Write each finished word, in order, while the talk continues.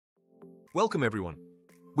Welcome, everyone.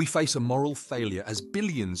 We face a moral failure as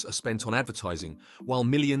billions are spent on advertising, while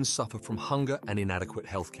millions suffer from hunger and inadequate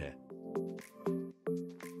healthcare.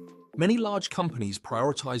 Many large companies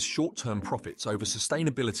prioritize short-term profits over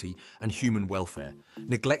sustainability and human welfare,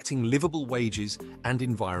 neglecting livable wages and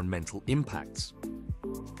environmental impacts.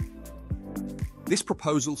 This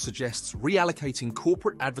proposal suggests reallocating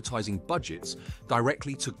corporate advertising budgets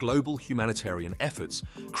directly to global humanitarian efforts,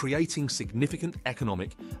 creating significant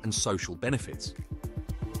economic and social benefits.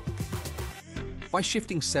 By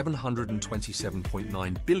shifting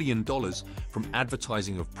 $727.9 billion from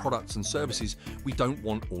advertising of products and services we don't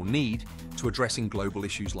want or need to addressing global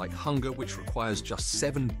issues like hunger, which requires just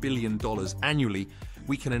 $7 billion annually,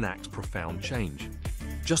 we can enact profound change.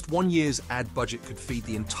 Just 1 year's ad budget could feed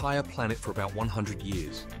the entire planet for about 100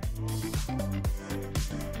 years.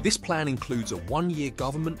 This plan includes a 1-year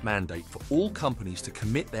government mandate for all companies to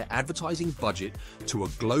commit their advertising budget to a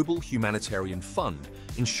global humanitarian fund,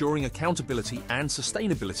 ensuring accountability and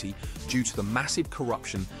sustainability due to the massive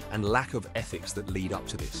corruption and lack of ethics that lead up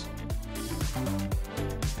to this.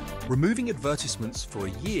 Removing advertisements for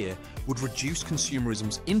a year would reduce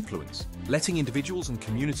consumerism's influence, letting individuals and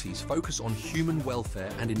communities focus on human welfare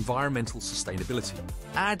and environmental sustainability.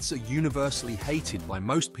 Ads are universally hated by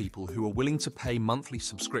most people who are willing to pay monthly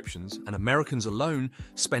subscriptions, and Americans alone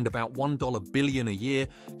spend about $1 billion a year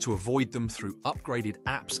to avoid them through upgraded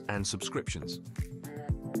apps and subscriptions.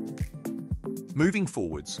 Moving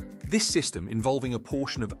forwards, this system, involving a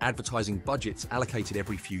portion of advertising budgets allocated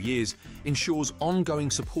every few years, ensures ongoing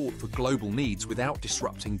support for global needs without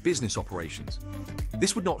disrupting business operations.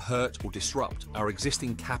 This would not hurt or disrupt our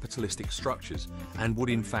existing capitalistic structures and would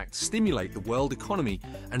in fact stimulate the world economy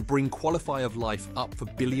and bring quality of life up for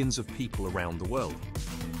billions of people around the world.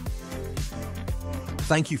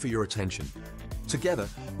 Thank you for your attention. Together,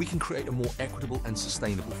 we can create a more equitable and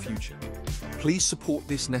sustainable future. Please support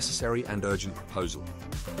this necessary and urgent proposal.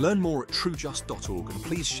 Learn more at truejust.org and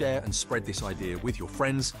please share and spread this idea with your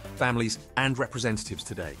friends, families, and representatives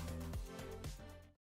today.